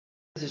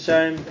To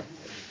show him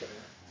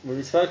what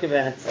we spoke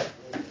about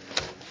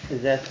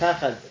is that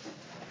pachad,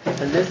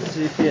 a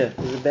necessary fear,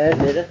 is a bad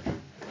midah.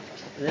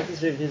 A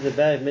necessary fear is a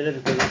bad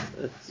midah because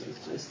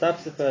it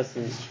stops the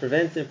person,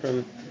 prevents him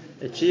from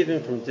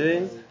achieving, from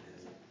doing,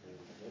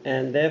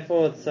 and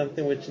therefore it's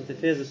something which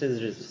interferes with his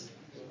rizvus.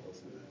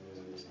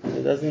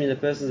 It doesn't mean a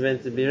person is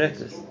meant to be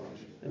reckless.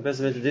 A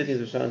person is meant to do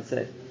things which aren't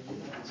safe.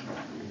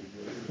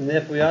 And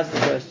therefore we ask the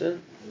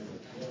question,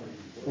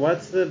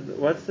 what's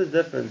the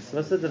difference,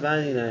 what's the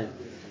dividing line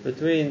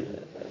between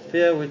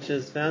fear which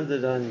is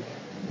founded on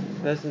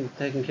a person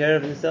taking care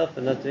of himself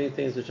and not doing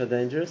things which are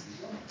dangerous,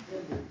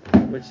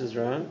 which is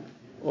wrong,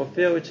 or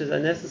fear which is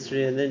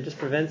unnecessary and then just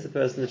prevents the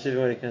person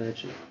achieving what he can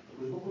achieve?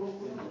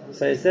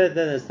 So he said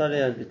then it's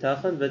starting on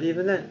bitachon, but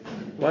even then,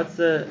 what's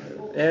the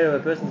area where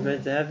a person is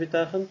meant to have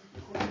bitachon,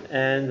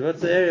 and what's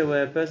the area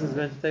where a person is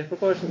meant to take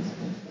precautions?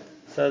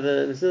 So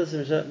the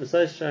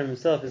Messiah Shalom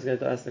himself is going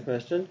to ask the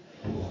question,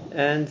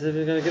 and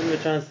we're going to give him a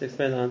chance to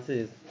explain the answer.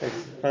 He takes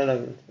quite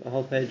a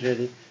whole page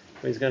really,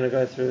 where he's going to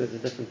go through the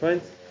different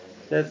points.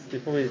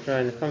 Before we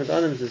try and comment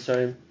on him to show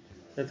him,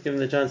 let's give him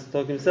the chance to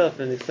talk himself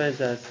and explain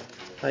to us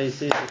how you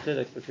see the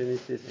chiluk between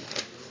these two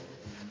things.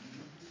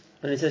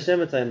 And he says,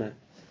 Shema Taiman.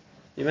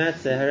 You might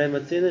say,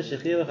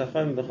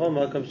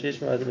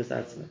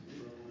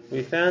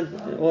 we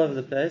found all over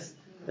the place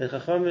that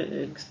Chacham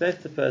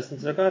expects a person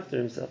to look after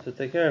himself, to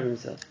take care of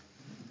himself,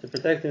 to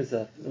protect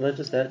himself. And not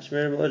just that,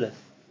 Shmir Ma'ulah.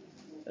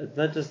 It's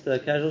not just a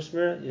casual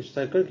Shmir, you should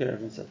take good care of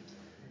himself.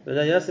 But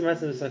and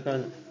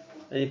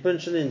he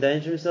shouldn't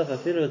endanger himself,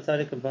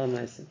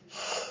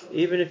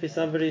 even if he's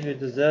somebody who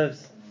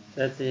deserves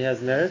that he has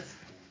merits,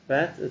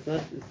 but it's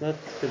not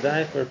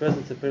kedai for a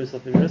person to put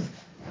himself in risk,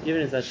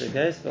 even in such a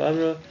case.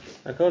 I'm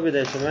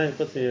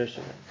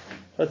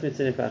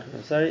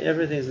sorry,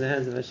 everything's in the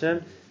hands of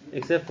Hashem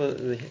except for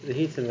the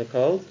heat and the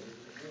cold,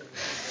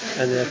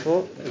 and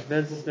therefore it's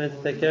meant to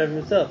take care of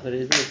himself, that he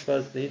isn't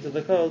exposed to the heat or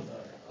the cold.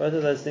 Both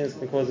of those things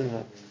can cause him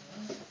harm,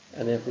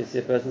 and therefore you see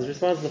a person is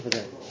responsible for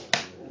that.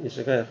 You have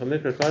to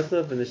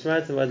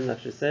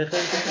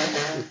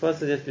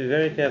be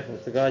very careful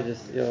to guard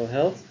your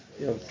health,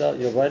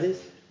 your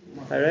bodies.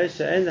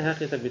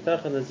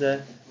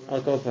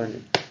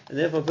 And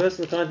therefore a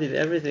person can't leave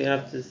everything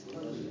up to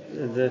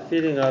the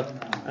feeling of,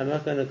 I'm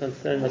not going to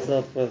concern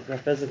myself with my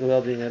physical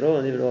well-being at all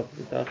and leave it all to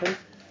bitachon,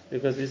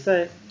 because we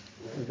say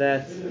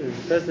that the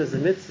person has a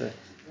mitzvah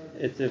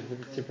to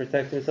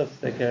protect himself,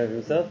 to take care of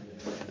himself,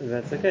 and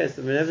that's the case.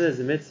 So whenever there's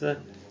a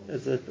mitzvah,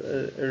 it's a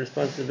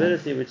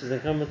responsibility which is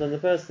incumbent on the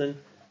person.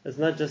 It's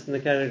not just in the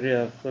category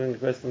of something the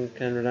person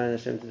can rely on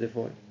Hashem to do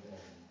for him.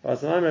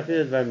 Which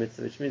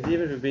means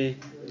even if it would be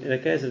in a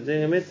case of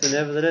doing a mitzvah,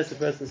 nevertheless the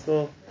person is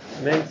still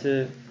meant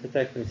to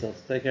protect themselves,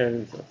 to take care of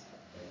themselves.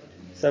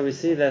 So we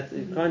see that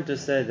you can't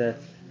just say that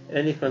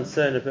any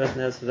concern a person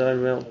has for their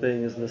own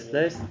well-being is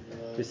misplaced.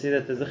 We see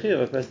that there's a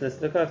chiyuv, a person has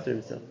to look after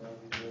himself.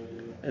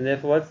 And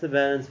therefore what's the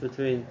balance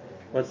between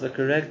what's the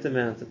correct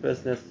amount a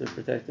person has to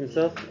protect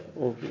himself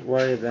or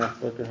worry about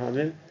what could harm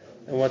him,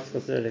 and what's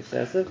considered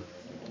excessive?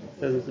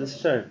 So this is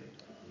shown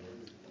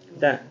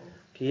that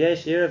ki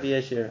yesh yira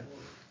v'yesh yira.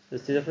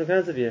 There's two different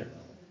kinds of yira.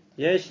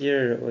 Yesh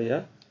yira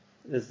re'uya,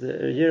 there's the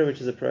yira which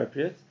is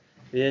appropriate,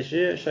 v'yesh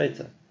yira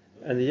shaita,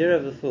 and the yira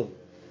of the fool.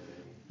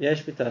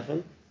 Yesh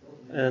bitachon,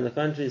 and on the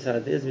contrary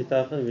side there is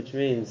bitachon, which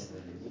means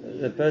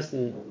the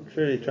person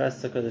truly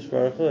trusts HaKadosh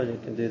Baruch Hu and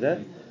he can do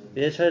that.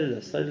 V'yesh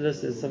hadilus.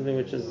 Hadilus is something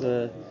which is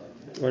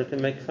one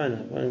can make fun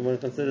of, one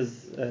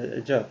considers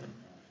a joke.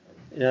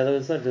 In other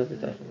words, it's not real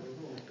bitachon.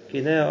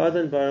 Kinei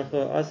Adon Baruch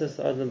Hu asas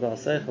Adon ba'al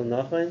seichel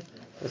nachon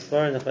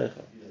v'svar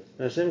nechaychel.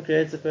 When Hashem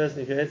creates a person,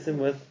 He creates him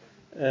with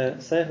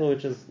seichel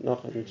which is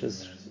nachon, which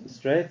is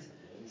straight,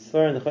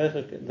 svar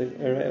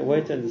nechaychel, a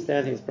way to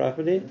understand things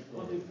properly,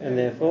 and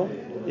therefore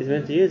He's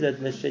meant to use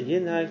it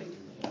l'sheyinhag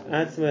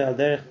atzmei al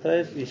derech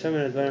tov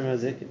yishamer advarim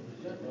hazikim.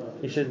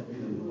 He should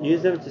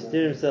use them to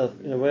steer himself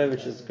in a way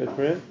which is good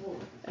for him,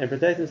 and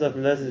protect himself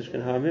from those things which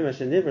can harm him.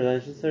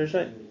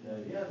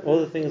 All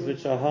the things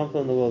which are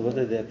harmful in the world, what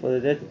are they there for? They're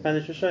there to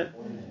punish Rishon.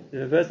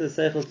 If a person is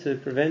able to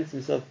prevent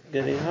himself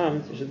getting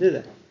harmed, he should do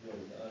that.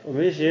 A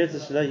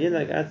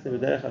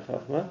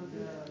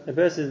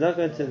person is not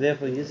going to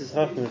therefore use his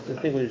chachma to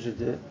think what he should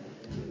do,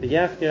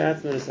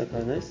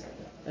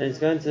 and he's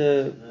going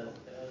to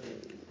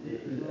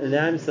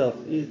allow himself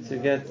to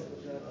get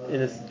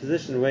in a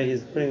position where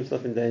he's putting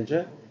himself in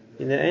danger.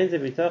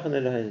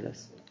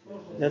 That's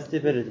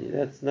stupidity.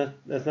 That's not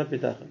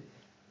bitachon.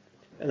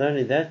 And not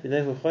only that, not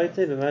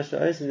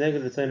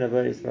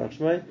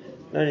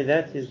only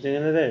that, he's doing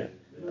an avera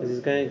because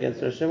he's going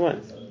against what Hashem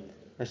wants.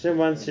 Hashem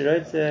wants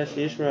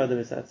Hashem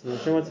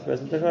wants a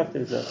person to look after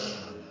himself.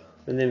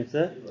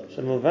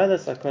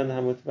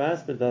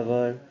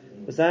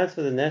 Besides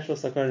for the natural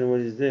sakon in what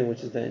he's doing,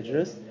 which is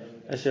dangerous,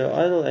 which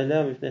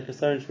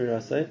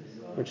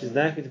is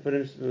likely to put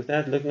him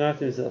without looking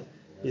after himself,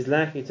 he's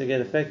likely to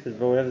get affected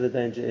by whatever the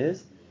danger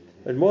is.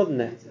 But more than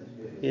that,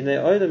 if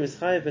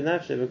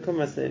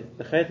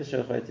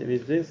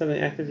he's doing something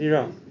actively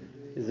wrong,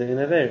 he's doing an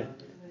avera.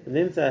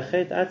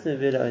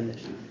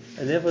 A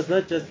And therefore it's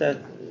not just that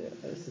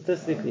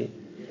statistically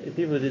if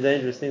people who do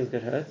dangerous things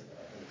get hurt.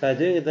 By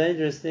doing a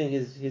dangerous thing,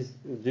 he's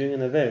doing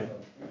an avera.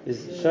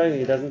 He's showing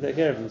he doesn't take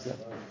care of himself.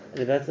 And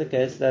if that's the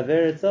case, the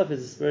avera itself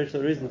is a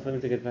spiritual reason for him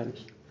to get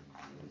punished.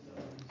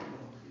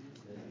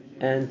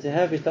 And to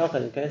have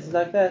bitachon in cases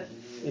like that,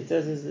 it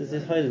says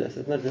is holiness.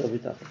 It's not real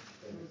bitachon.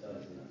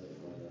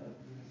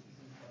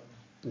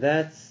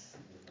 That's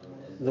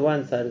the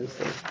one side of the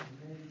story.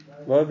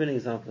 What would be an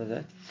example of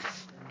that?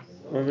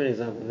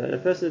 A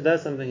person who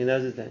does something he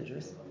knows is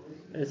dangerous,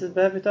 and he says,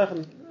 "By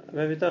bitachon,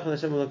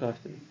 Hashem will look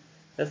after me."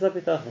 That's not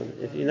bitachon.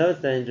 If you know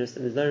it's dangerous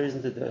and there's no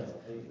reason to do it,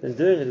 then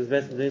doing it is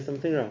better than doing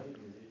something wrong.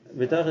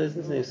 Bitachon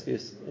isn't an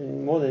excuse.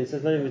 More than he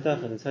says, not even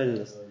bitachon, it's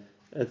holiness.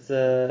 It's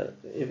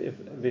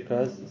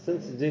because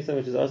since you're doing something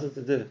which is also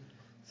to do,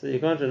 so you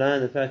can't rely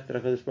on the fact that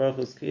HaKadosh Baruch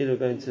Hu is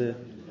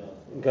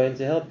going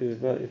to help you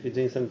if you're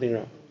doing something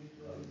wrong.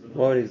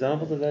 What would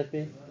examples of that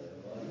be?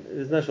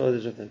 There's no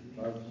shortage of them.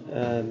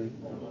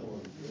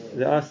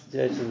 There are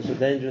situations which are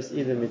dangerous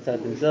either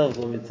mitzad themselves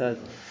or mitzad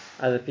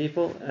other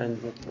people, and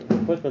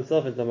put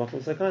oneself into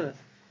makom sakana.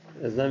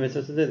 There's no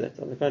mitzvah to do that.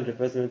 On the contrary,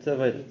 person mitzvah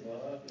avoid it.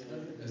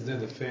 Isn't there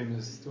the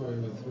famous story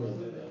with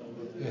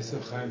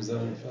Yosef Chaim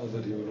Sonnenfeld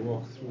that he would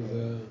walk through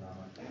the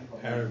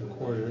Arab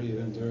quarter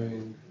even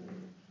during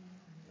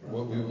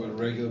what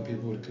regular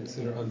people would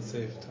consider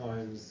unsafe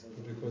times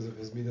because of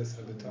his midas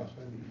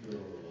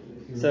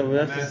habitachon? So we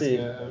have to see.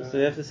 So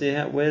we have to see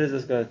where does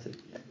this go to.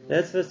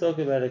 Let's first talk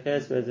about a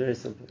case where it's very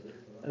simple,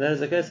 and that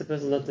is a case of a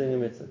person not doing a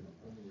mitzvah.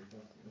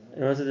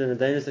 And also doing a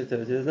dangerous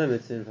activity, there's no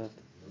mitzvah involved.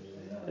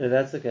 And if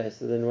that's the case,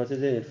 so then what are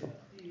you doing it for?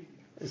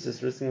 It's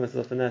just risking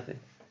myself for nothing.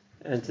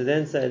 And to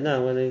then say, no,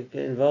 I'm going to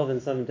get involved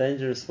in some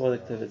dangerous sport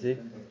activity,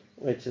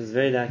 which is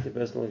very likely a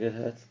person will get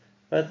hurt,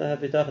 but I have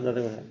bitachon,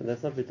 nothing will happen.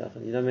 That's not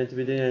bitachon. You're not meant to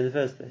be doing it in the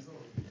first place.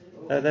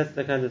 That's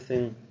the kind of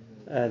thing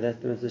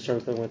that the Mitzvah Shalom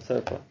is talking about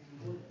so far.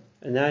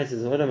 And now he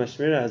says, Olam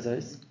HaShmira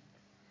Azos,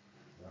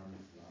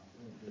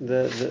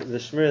 the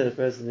Shmira that the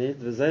person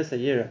needs, V'zos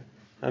HaYira.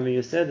 I mean,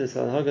 you said this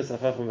on Hagas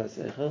HaChacham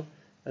VaSeichel,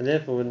 and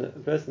therefore when a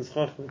person's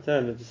Chacham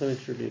term, if there's something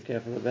to be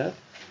careful about,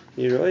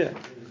 Yiroya,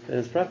 then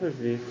it's proper to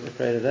be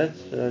afraid of that.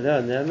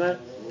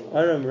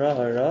 Aram Ra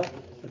Ara,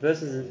 the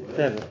person is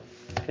clever,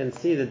 can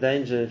see the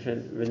danger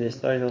when they're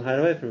starting to hide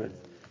away from it.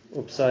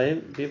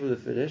 Upsayim, people who are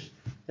foolish,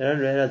 they don't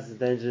realize the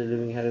danger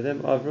living ahead of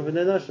them. Avrav and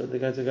they're not sure, they're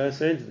going to go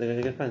straight into it, they're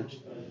going to get punished.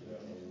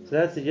 So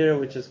that's the Yira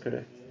which is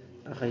correct.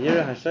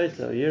 Achayira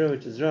Hashaita, or Yira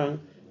which is wrong,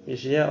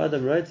 Yishiyah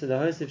Adam wrote to the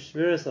Hosif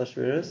Shmiras al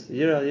Shmiras,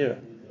 Yira al Yira.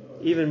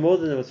 Even more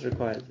than what's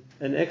required.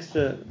 An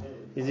extra,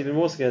 he's even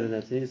more scared than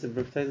that, he needs to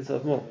protect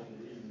himself more.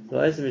 So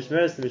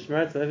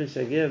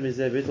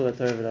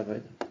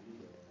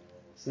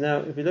now,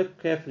 if we look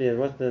carefully at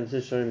what the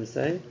Mitzvah Shalom is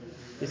saying,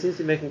 he seems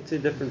to be making two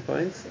different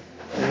points,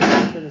 and we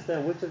have to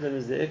understand which of them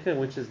is the Ikka and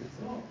which isn't.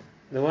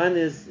 The one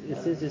is, the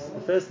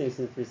first thing he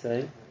seems to be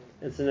saying,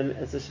 it's a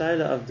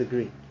shaila of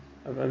degree,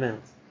 of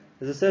amount.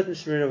 There's a certain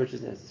shmira which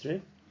is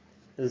necessary.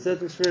 There's a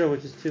certain shmira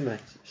which is too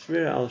much.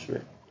 Shmira al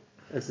shmira.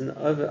 It's an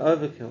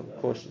overkill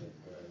caution,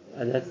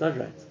 and that's not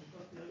right.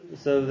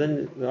 So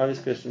then the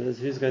obvious question is,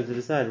 who's going to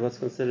decide what's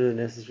considered a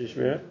necessary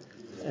shmira,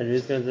 and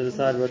who's going to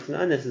decide what's an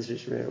unnecessary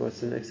shmira,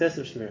 what's an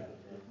excessive shmira?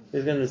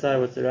 Who's going to decide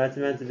what's the right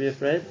amount to be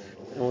afraid,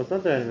 and what's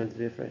not the right amount to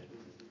be afraid?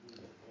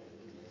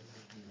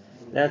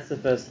 That's the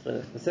first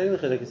chiluk. The second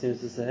chiluk he seems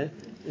to say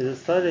is a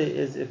study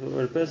is if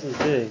what a person is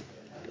doing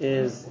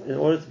is in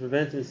order to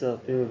prevent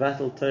himself being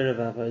mevatel Torah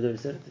v'avodah, we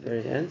said at the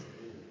very end.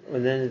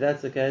 And then if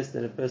that's the case,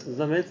 then a person is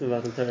not meant to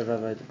mevatel Torah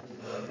v'avodah,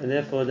 and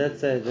therefore let's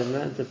say the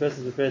amount the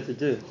person is prepared to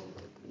do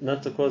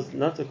not to cause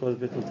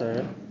bittul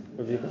Torah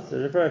would be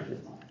considered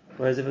appropriate.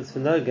 Whereas if it's for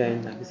no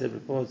gain, like we said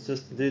before, it's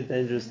just to do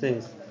dangerous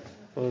things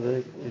for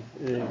the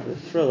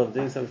thrill of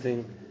doing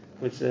something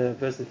which a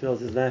person feels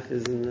his life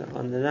is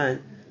on the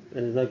line,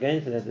 then there's no gain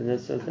for that, and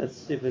that's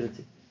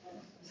stupidity.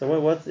 So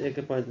what's the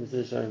Ikka point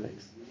Mr. Shalom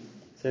makes?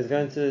 So he's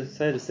going to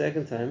say the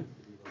second time,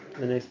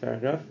 the next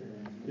paragraph.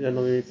 We don't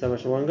normally read so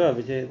much in one go,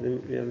 but here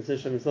we have Mr.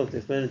 Shalom himself to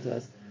explain it to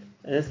us.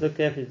 And let's look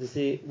carefully to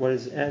see what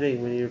he's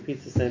adding when he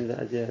repeats the same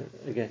idea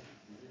again.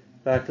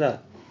 Ba'akla,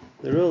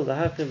 the rule, the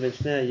hakim ben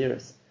shnei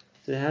yiras,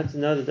 to have to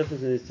know the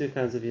difference in these two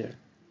kinds of yira.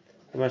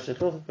 If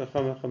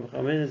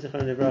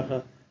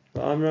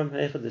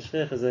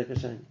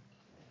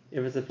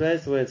it's a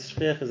place where it's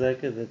shchiach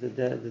chazaka, that the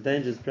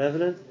danger is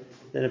prevalent,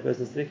 then a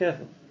person has to be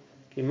careful.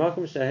 There's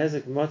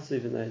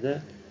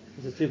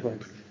 2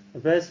 points. A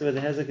place where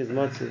the hezek is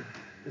matzu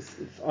is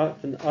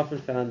often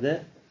found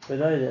there, but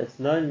it's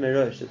known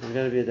merosh that there's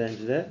going to be a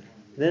danger there,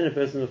 then a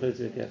person will have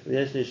to be careful.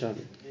 Yesh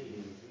nishami.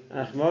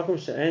 Ach makom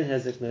she'ein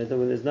hezek noida,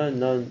 when there's no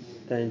known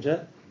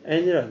danger,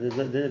 then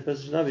a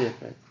person should not be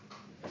afraid.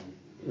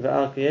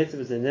 When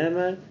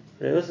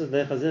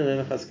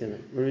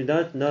we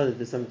don't know that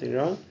there's something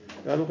wrong,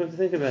 we have to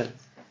think about it.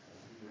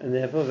 And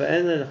therefore,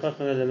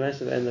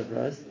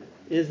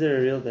 is there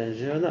a real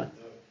danger or not?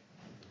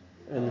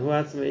 And who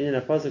had some in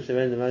a pasuk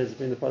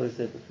between the pasuk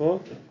said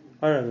before,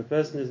 Aram, a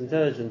person who's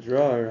intelligent,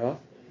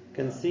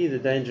 can see the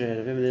danger ahead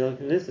of him, and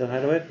he'll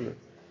hide away from it.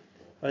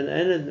 and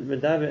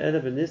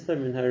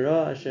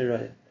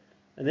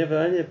therefore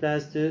it only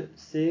applies to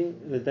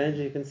seeing the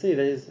danger you can see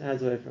that his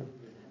hands away from.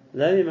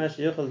 Not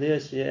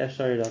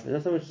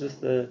so much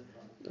just a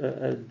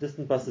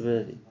distant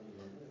possibility.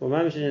 We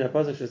said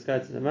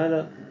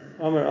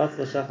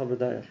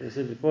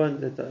before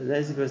that the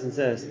lazy person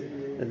says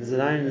that there's a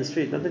lion in the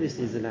street, not that he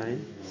sees the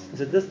lion,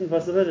 it's a distant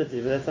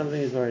possibility, but that's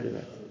something he's worried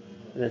about.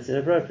 And that's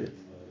inappropriate.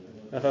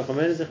 The Hari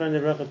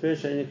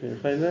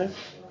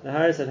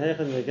said,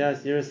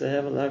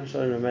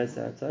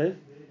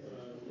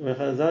 when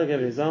Chazal gave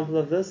an example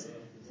of this,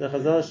 so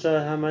Chazal show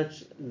how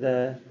much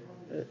the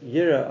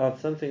yira of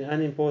something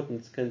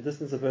unimportant can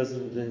distance a person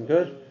from doing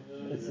good.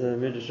 It's a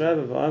Midrash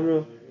Rabbah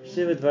v'amru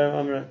shiva dvarim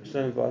amra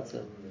Shlomo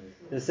b'Atzal.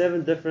 There's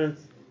 7 different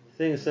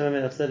things Shlomo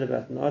Melech said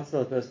about an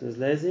Atzal, a person who's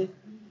lazy.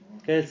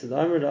 Okay, so the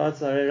amru the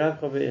Atzal harei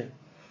rabcha be'ir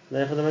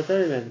leichad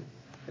amatari men.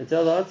 And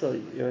tell the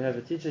Atzal, you have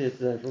a teacher here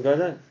today. We'll go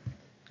down.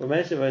 We'll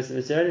have to go to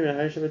the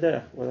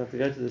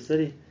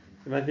city.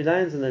 There might be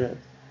lions in the road.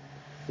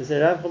 They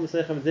say, Rav Chum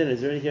Seichem Din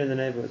is already here in the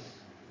neighborhood.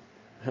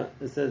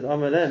 It says, the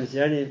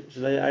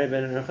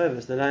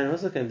lion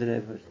also came to the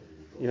neighborhood.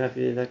 You might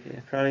be like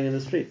prowling in the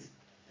streets.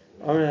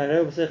 He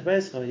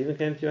even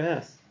came to your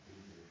house.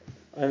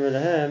 And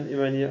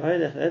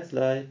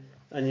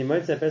you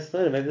might say,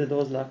 maybe the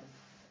door's locked.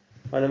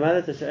 And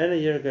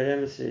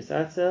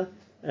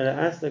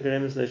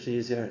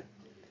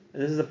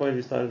this is the point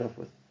we started off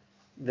with.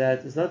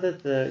 That it's not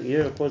that the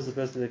yira causes the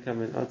person to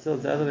come in, it's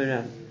the other way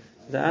around.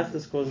 The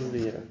atlas causes the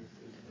yira.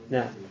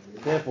 Now,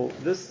 therefore,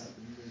 this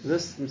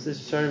Mr.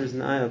 Sharm is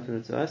an eye opener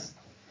to us.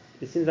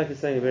 It seems like he's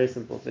saying a very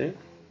simple thing.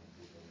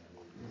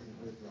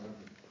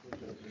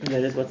 And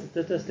that is, what's the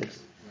statistics?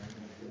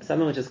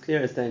 Something which is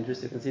clear is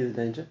dangerous, you can see the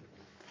danger,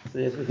 so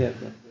you have to be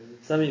careful of.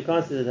 Something you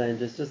can't see the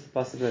danger, it's just a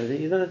possibility,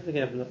 you don't have to be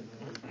careful of.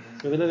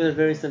 So we're going to look at it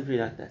very simply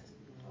like that.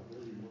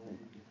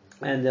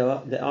 And there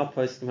are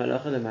posts from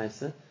halacha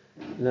lemaisa.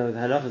 The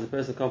halacha is a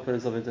person can't put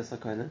himself into a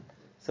sakana.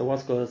 So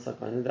what's called a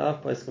sakana? There are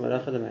posts from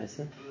halacha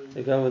lemaisa.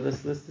 They go with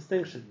this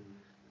distinction.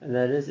 And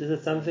that is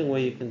it something where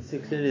you can see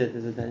clearly that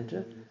there's a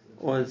danger?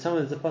 Or in some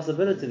way there's a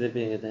possibility of there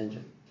being a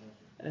danger?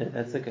 And if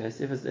that's the case,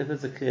 if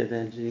it's a clear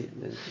danger,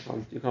 then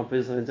you can't put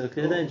yourself into a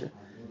clear danger.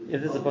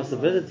 If there's a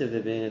possibility of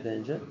there being a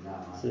danger,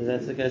 so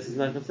that's the case, it's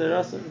not considered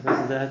also. The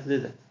person doesn't have to do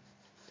that.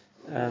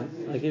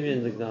 I'll give you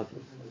an example.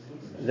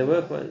 There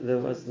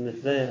was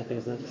today, I think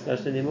it's not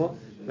discussed anymore,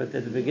 but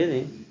at the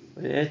beginning,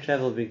 when air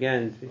travel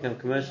began to become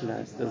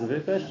commercialized, there was a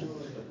big question: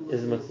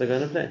 is Mutzah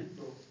going to play?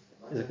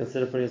 Is it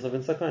considered putting yourself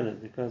in sakana?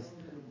 Because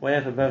way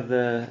up above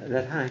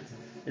that height,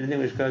 anything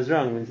which goes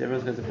wrong means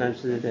everyone's going to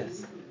plunge to their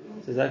deaths.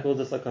 So is that called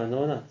a sakana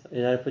or not?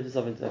 You know, put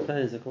yourself into a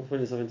plane, is it called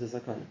putting yourself into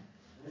sakana?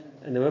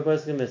 And the Rebbe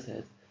Poskim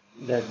said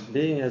that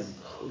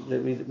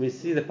we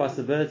see the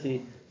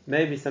possibility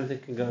maybe something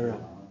can go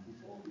wrong.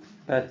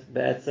 But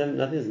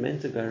nothing is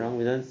meant to go wrong.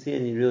 We don't see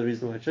any real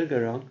reason why it should go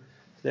wrong.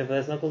 So therefore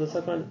that's not called a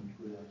sakana.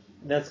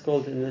 That's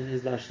called in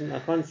his lashon, I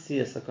can't see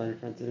a sakana in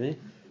front of me.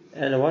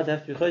 And what I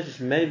have to be choishish,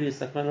 maybe a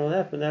sakana will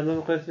happen, I'm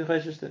not going to be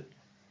choishish to.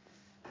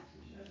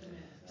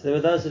 So there were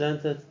those who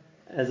learned it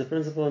as a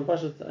principle in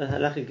Pashat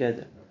halachic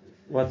geder.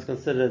 What's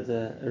considered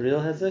a real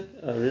hazak,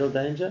 a real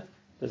danger,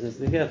 because needs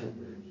to be careful.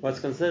 What's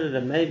considered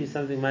a maybe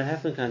something might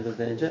happen kind of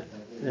danger,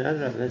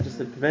 that just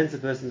prevents a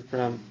person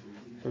from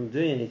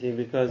doing anything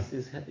because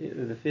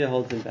the fear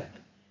holds him back.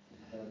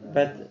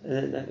 But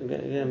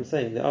I'm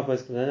saying the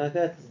opposite can learn like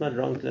that. It's not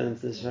wrong to learn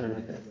to learn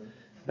like that.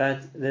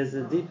 But there's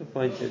a deeper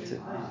point here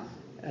too.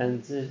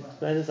 And to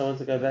explain this, I want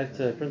to go back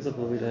to a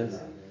principle we learned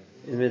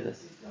in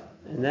Midas,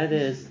 and that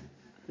is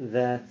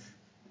that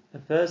a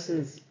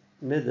person's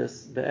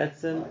Midas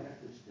be'etzem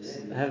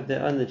have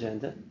their own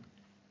agenda,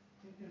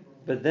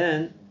 but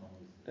then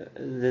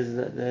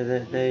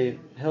they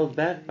held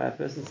back by a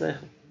person's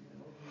seichel.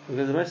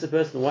 Because as much as the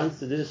person wants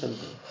to do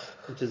something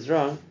which is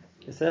wrong,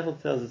 the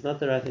seichel tells it's not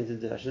the right thing to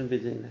do. I shouldn't be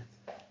doing that.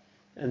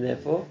 And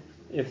therefore,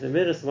 if the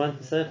midas want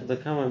the seichel to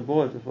come on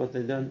board with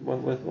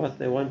what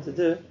they want to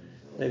do,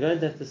 they're going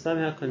to have to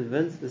somehow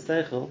convince the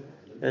seichel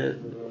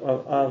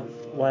of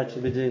why it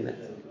should be doing that.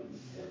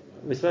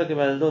 We spoke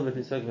about it a little bit.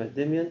 We spoke about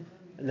Dimyan,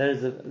 and that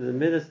is the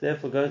midas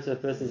therefore go to a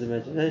person's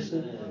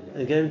imagination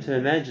and get him to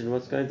imagine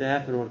what's going to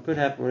happen, what could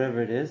happen,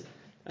 whatever it is,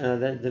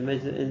 and that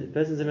the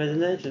person's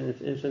imagination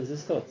influences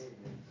his thoughts.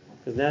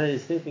 Because now that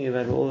he's thinking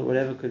about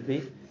whatever could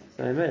be,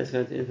 so it's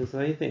going to influence the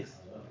way he thinks.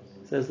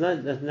 So it's no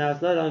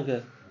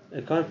longer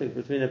a conflict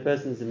between a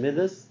person's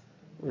midas,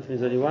 which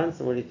means what he wants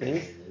and what he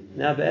thinks.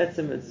 Now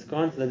be'etzem it's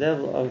gone to the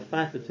level of a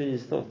fight between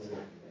his thoughts.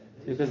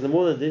 Because the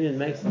more the Dimion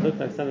makes it look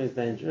like something's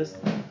dangerous,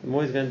 the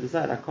more he's going to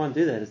decide, I can't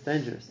do that, it's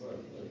dangerous.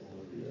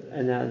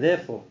 And now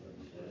therefore,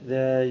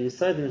 the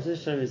Yisod the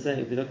Mishnish Shalom is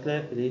saying, if you look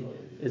carefully,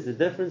 is the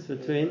difference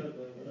between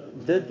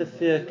did the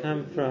fear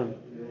come from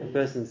a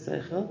person's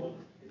seichel,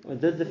 or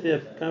did the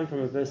fear come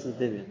from a person's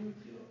Dimion?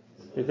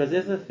 Because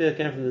if the fear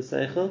came from the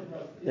seichel,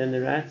 then the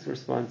right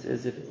response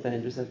is, if it's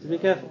dangerous, I have to be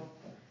careful.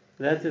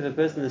 That's if a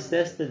person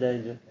assessed the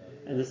danger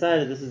and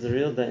decided this is a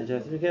real danger, I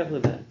have to be careful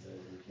about it.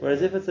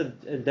 Whereas if it's a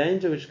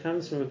danger which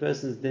comes from a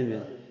person's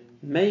dimyan,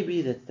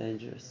 maybe that's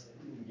dangerous.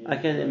 I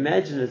can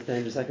imagine it's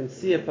dangerous. I can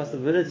see a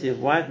possibility of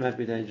why it might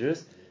be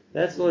dangerous.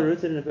 That's all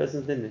rooted in a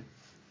person's dimyan.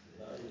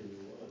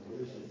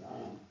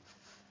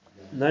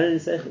 Not in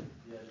seichel.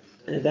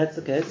 And if that's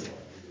the case,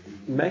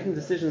 making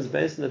decisions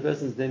based on a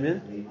person's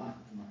dimyan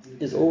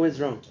is always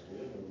wrong.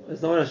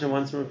 It's not what Hashem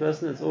wants from a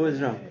person, it's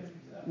always wrong.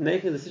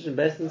 Making a decision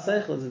based on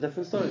seichel is a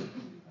different story.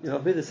 If I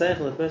be the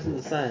seichel, the person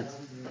decides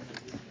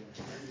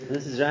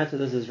this is right or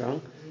this is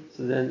wrong,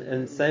 so then,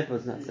 and seichel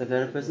is not. So if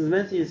that person is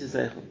meant to use his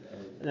seichel.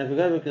 And if we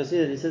go back, you'll see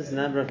that he says a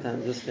number of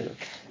times this chiluk.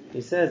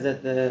 He says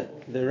that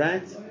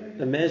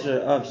the measure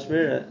of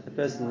shmira a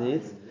person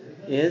needs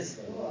is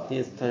he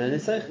is tonen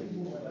his seichel.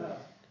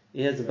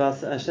 He has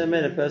Hashem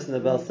made a person a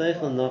bal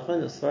seichel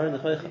nochon usfar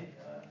nechoicha.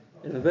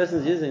 If a person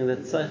is using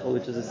that seichel,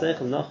 which is a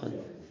seichel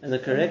nochon, and the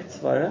correct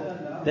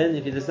svara, then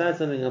if he decides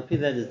something al pi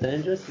that is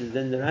dangerous,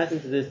 then the right thing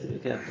to do is to be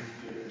careful.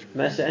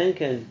 Masha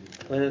Enken,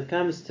 when it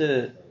comes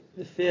to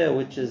the fear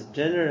which is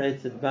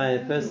generated by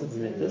a person's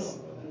mitzvahs,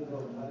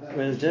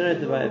 when it's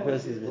generated by a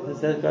person's mitzvahs,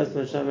 that goes to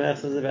what Shamarach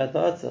says about the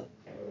Atzel.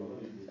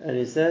 And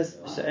he says,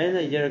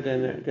 She'ena yer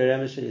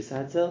geremes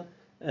she'yisatzel,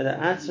 and the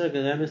Atzer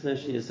geremes lo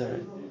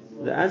she'yisarei.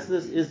 The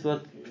Atzelus is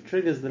what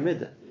triggers the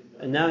midah.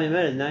 And now he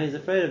made it, now he's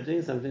afraid of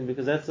doing something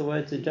because that's the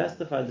way to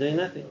justify doing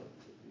nothing.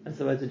 That's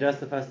the way to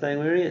justify staying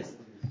where he is.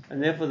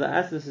 And therefore the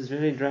Atzelus is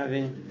really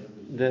driving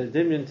the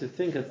Dimyan to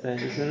think it's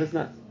dangerous when it's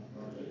not.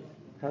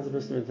 How's a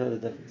person tell the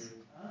difference?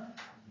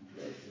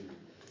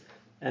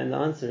 And the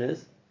answer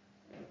is,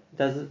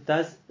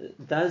 does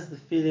the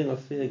feeling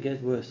of fear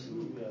get worse?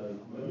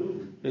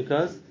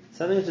 Because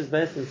something which is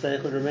based on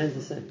seichel remains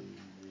the same.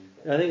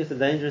 I think it's a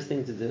dangerous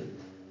thing to do,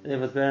 and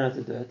if it's better not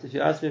to do it. If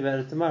you ask me about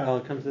it tomorrow, I'll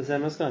come to the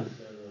same maskana.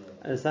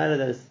 I decided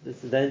that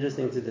it's a dangerous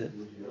thing to do.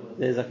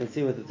 I can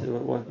see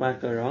what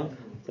might go wrong,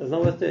 so it's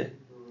not worth doing.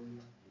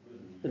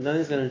 But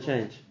nothing's going to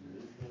change.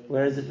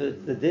 Whereas if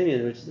it's the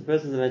dimyan, which is the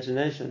person's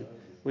imagination,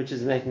 which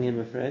is making him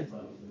afraid,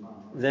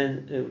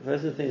 then the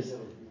person thinks,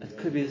 it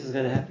could be this is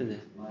going to happen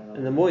there.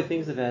 And the more he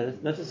thinks about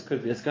it, not just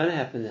could be, it's going to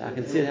happen there. I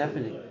can see it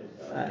happening.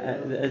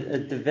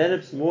 It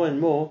develops more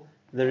and more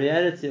the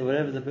reality of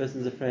whatever the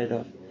person is afraid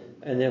of.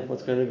 And therefore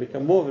it's going to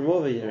become more and more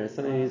of a year. It's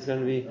something he's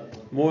going to be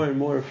more and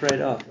more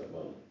afraid of.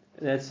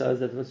 And that shows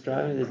that what's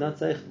driving it is not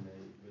seichel.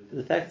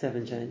 The facts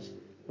haven't changed.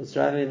 What's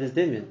driving it is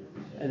dimyan.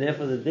 And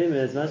therefore the dimyan,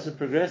 as much as it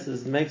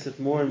progresses, makes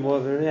it more and more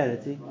of a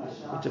reality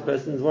which a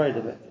person is worried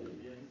about.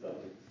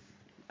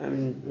 I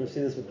mean, we've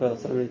seen this with Pearl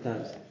so many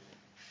times.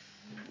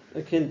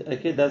 A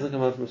kid doesn't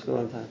come home from school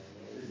on time.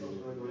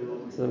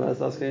 So the mother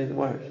starts getting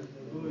worried.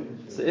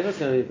 So if it's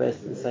going to be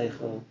based in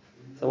seichel,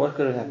 so what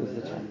could have happened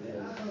to the child?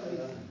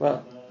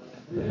 Well,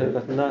 they could have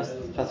gotten lost,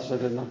 Chas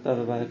v'shalom got knocked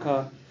over by a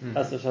car,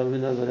 Chas v'shalom, who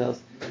knows what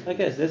else.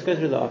 Okay, so let's go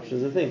through the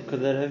options and think,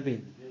 could that have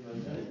been?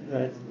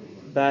 Right?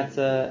 But,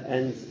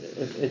 and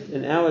if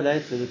an hour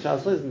later the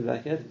child still isn't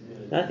back yet,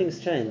 nothing's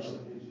changed.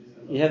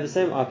 You have the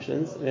same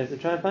options, we have to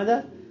try and find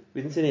out.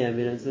 We didn't see any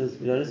ambulances,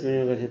 we don't see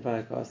anyone got hit by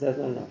a car, so that's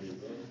not an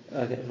option.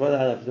 Okay, what are the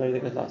other options? Maybe they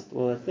got lost.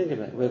 Well, let's think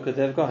about it. Where could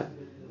they have gone?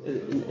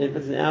 If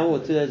it's an hour or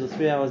 2 days or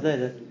 3 hours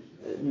later,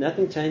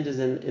 nothing changes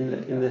in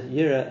the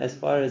Yira as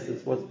far as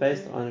it's what's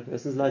based on a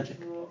person's logic.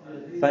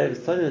 But if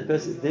it's telling the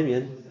person's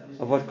dimyan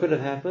of what could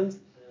have happened,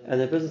 and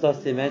the person starts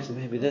to imagine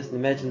maybe this and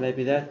imagine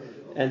maybe that,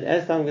 and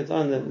as time gets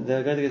on,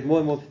 they're going to get more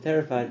and more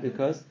terrified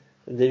because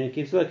the dimyan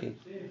keeps working.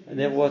 And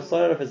then what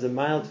started off as a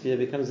mild fear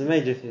becomes a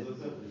major fear.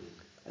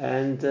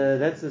 And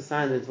that's a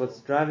sign that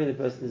what's driving the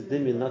person is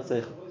dimyan, not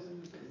seichel.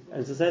 And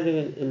it's the same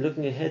thing in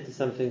looking ahead to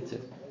something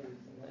too.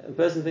 A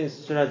person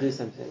thinks, should I do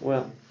something?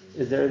 Well,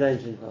 is there a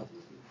danger involved?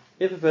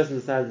 If a person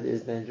decides it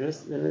is dangerous,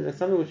 then it's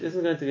something which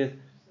isn't going to get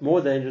more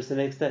dangerous the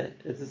next day.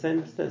 It's the same.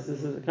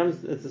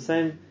 It's the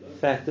same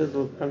factors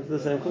will come to the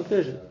same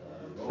conclusion.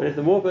 But if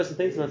the more a person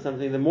thinks about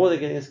something, the more they're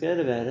getting scared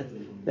about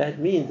it. That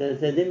means that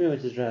it's their dimyan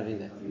which is driving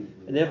that,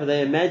 and therefore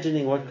they're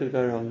imagining what could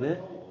go wrong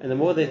there. And the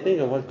more they think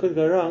of what could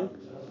go wrong,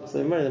 so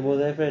the more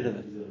they're afraid of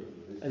it.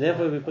 And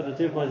therefore we put the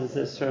 2 points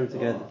and show them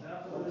together.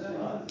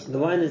 The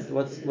one is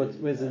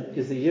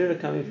is the yira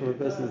coming from a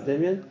person's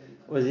dimyan,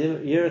 or is the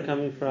yira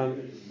coming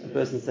from a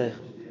person's seichel?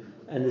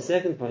 And the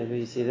second point where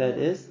you see that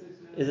is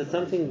it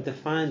something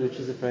defined which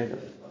is afraid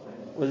of,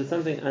 or is it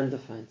something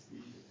undefined?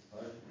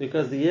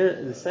 Because the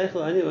seichel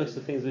only works for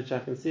things which I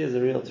can see as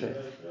a real threat.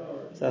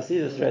 So I see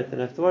the threat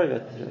and I have to worry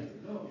about the threat.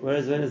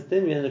 Whereas when it's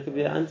dimyan, it could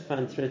be an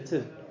undefined threat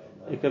too.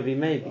 It could be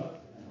maybe.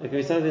 It could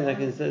be something like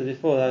I said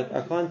before.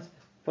 I can't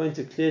point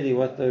to clearly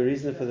what the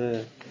reason for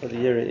the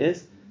yira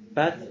is.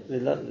 But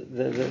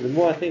the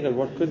more I think of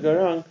what could go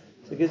wrong,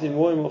 so it gives me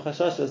more and more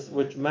chashashas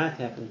which might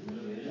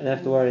happen, and I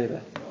have to worry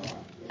about.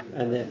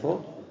 And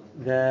therefore,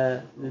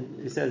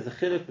 he says the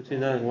chiluk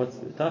between knowing what's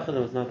bitachon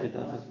and what's not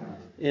bitachon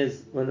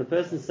is when a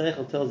person's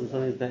seichel tells him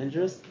something is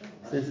dangerous,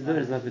 then to do it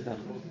is not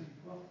bitachon.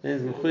 Then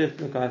he's mechuyev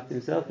to look after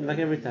himself, and like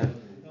every time,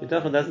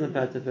 bitachon doesn't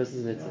apply to a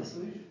person's mitzvahs.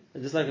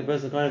 And just like a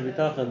person can't have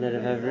bitachon that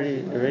if I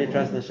really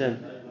trust in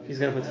Hashem, he's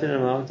going to put tefillin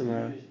on my arm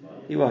tomorrow,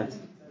 he won't.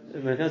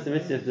 When it comes to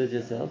mitzvah, you have to do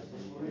it yourself.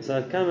 So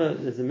at Kama,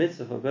 there's a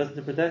mitzvah for a person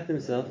to protect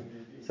himself.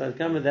 So at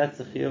Kama, that's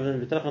a chiyuv,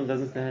 and bitachon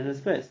doesn't stand in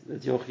his place.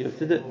 It's your chiyuv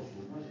to do.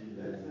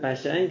 By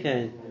She'en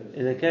Kain,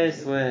 in a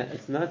case where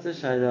it's not a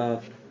shayla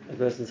of a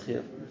person's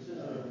chiyuv,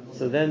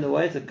 so then the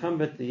way to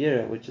combat the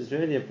yira, which is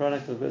really a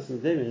product of a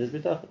person's dimion, is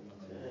bitachon.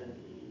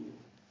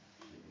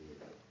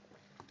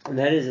 And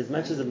that is, as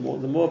much as the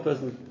more a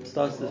person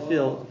starts to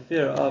feel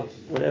fear of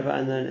whatever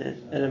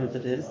unknown element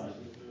it is,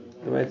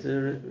 the way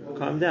to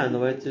calm down, the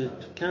way to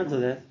counter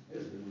that,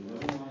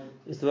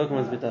 is to work on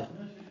one's bitachon.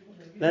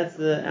 That's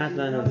the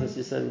outline of this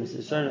Yisod and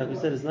Mrs. Shon. Like we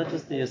said, it's not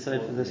just the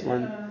Yisod for this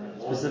one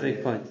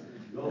specific point.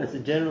 It's a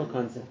general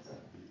concept.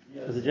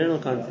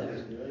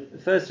 The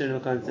first general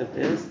concept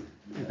is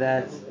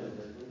that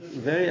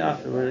very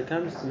often when it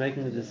comes to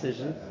making a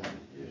decision,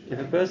 if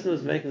a person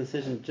was making a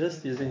decision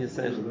just using his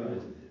seichel,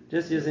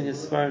 just using his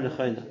svar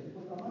nechayna,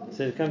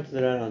 so he'd come to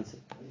the right answer.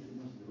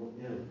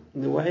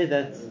 In the way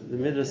that the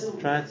Midrash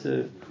try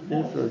to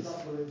influence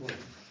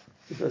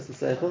the person's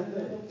seichel,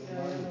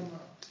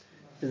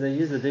 is they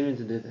use the dimion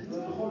to do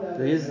that.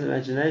 They use his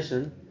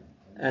imagination,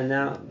 and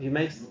now he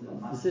makes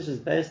decisions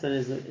based on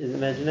his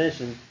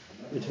imagination,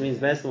 which means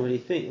based on what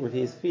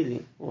he's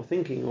feeling, or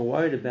thinking, or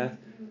worried about,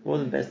 more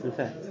than based on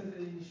fact.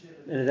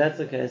 And if that's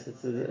the case,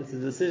 it's a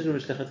decision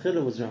which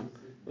lechatchila was wrong,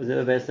 was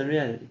never based on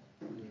reality.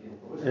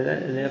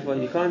 And therefore,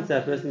 you can't say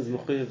a person is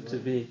mechuyev to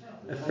be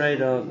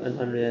afraid of an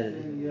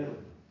unreality.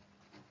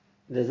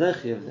 There's no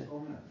chiyuv there.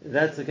 If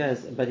that's the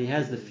case, but he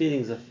has the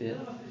feelings of fear,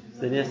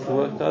 so then he has to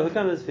work to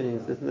overcome those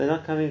feelings. They're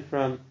not coming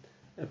from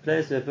a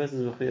place where a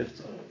person is mechuyev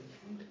to.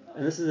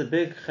 And this is a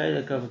big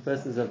chaylik of a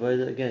person's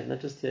avodah, again, not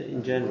just here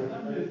in general.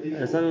 And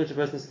it's something which a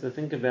person has to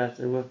think about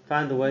and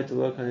find a way to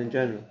work on in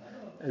general.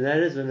 And that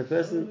is when a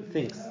person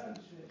thinks,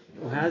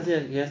 he has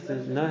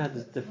to know how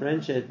to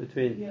differentiate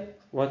between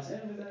what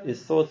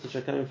is thoughts which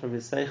are coming from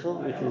his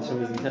seichel, which means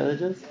from his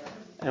intelligence,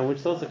 and which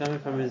thoughts are coming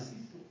from his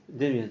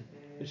dimion,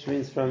 which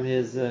means from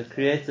his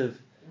creative,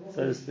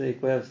 so to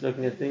speak, way of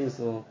looking at things,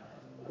 or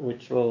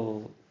which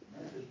will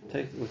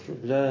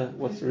blur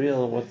what's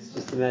real and what's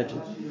just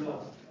imagined.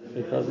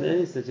 Because in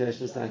any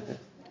situation it's like that.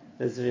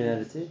 There's the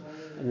reality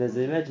and there's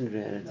the imagined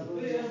reality.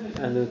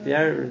 And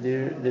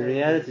the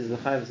reality is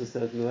mechayev a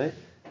certain way,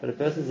 but a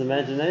person's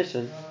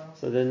imagination,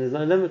 so then there's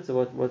no limit to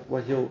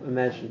what he'll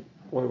imagine,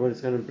 what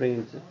it's going to bring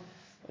him to.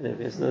 And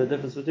there's no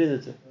difference between the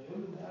two.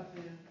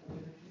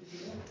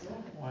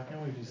 Why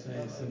can't we just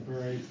say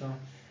separate them?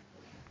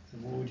 So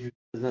what would you?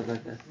 It's not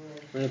like that.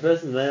 When a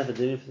person's made up a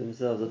dimion for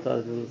themselves, it's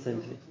all the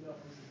same thing.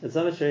 There's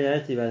so much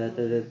reality by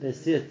that they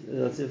see it,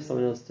 they'll see it for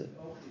someone else too.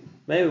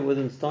 Maybe it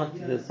wouldn't start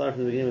from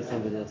the beginning with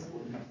somebody else.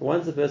 But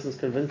once a person's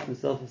convinced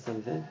himself of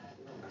something,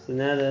 so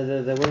now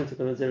they're willing to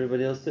convince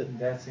everybody else too. In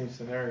that same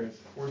scenario, it's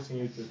forcing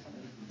you to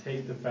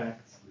take the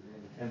facts,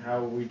 and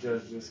how would we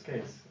judge this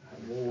case?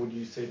 What would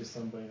you say to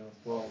somebody else?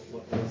 Well,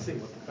 let's see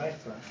what the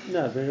facts are.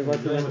 No, but it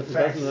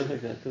doesn't look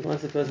like that. Because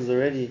once a person's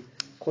already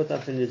caught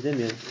up in his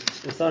dimion,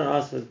 if someone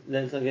asks for the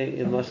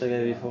Moshe I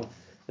gave before,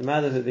 the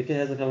mother the kid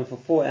hasn't come in for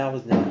 4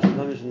 hours now,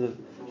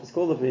 she's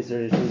called the police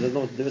already, she doesn't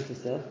know what to do with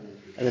herself.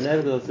 And the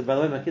neighbor goes, by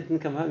the way, my kid didn't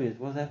come home yet.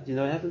 What happened? Do you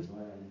know what happened?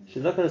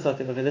 She's not going to start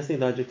thinking, okay, let's think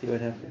logically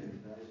what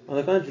happened. On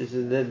the contrary,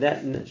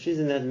 she's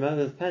in that mode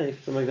of panic,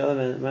 she'll make the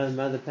other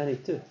mother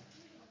panic too.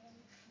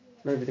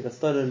 Maybe they got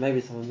stolen, maybe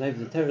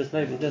the terrorist,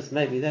 maybe this,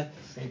 maybe that.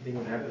 Same thing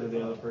would happen to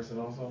the other person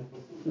also?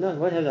 No, it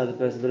won't happen to the other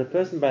person, but a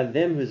person by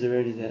them who's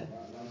already there.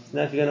 So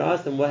now if you're going to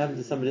ask them what happened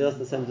to somebody else in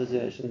the same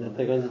situation, that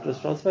they're going to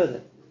just transfer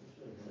that.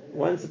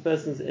 Once a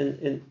person's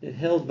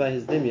held by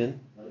his dimion,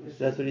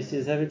 that's what he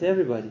sees happening to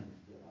everybody.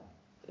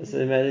 So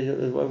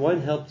it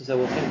won't help to say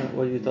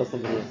what you tell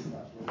somebody else.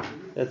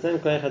 That same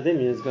koyach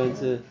hadimion is going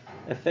to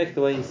affect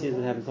the way he sees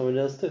it happen to someone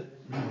else too.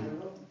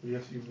 The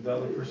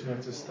other person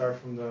has to start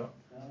from the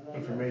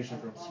information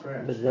from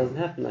scratch. But it doesn't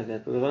happen like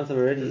that, because once I'm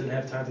already... It doesn't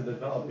have time to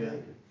develop yet.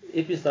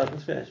 If you start from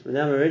scratch, but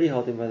now I'm already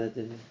holding by that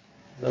dimion.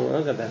 So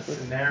we'll go backwards.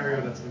 The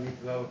scenario that's going to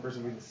meet the other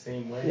person will be the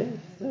same way. Yeah,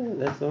 so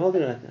that's what I'm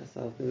holding right now,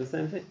 so I'll do the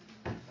same thing.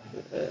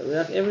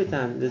 Like every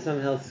time there's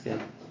some health scare,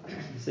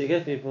 so you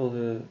get people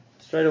who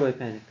straight away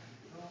panic.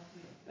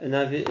 And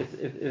now if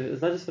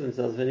it's not just for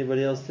themselves, for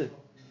anybody else too.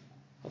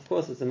 Of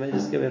course, it's a major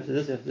scare. We have to do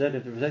this, we have to do that, we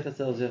have to protect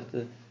ourselves, we have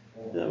to...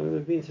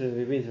 we've been through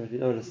it, we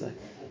know what it's like.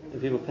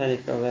 And people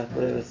panic about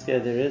whatever scare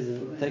there is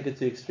and take it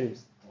to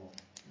extremes.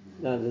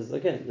 Now, there's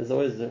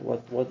always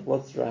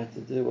what's right to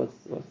do,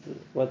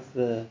 what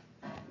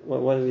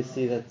do we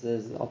see that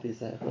is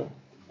opposite,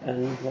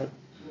 and what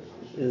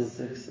is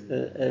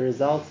a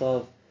result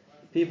of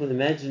people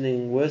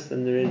imagining worse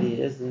than there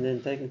really is and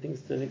then taking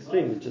things to an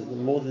extreme, which is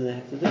more than they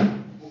have to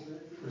do.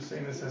 We're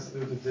saying this has to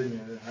do with the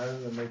dimion. How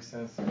does it make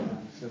sense?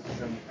 Since we've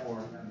done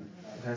before,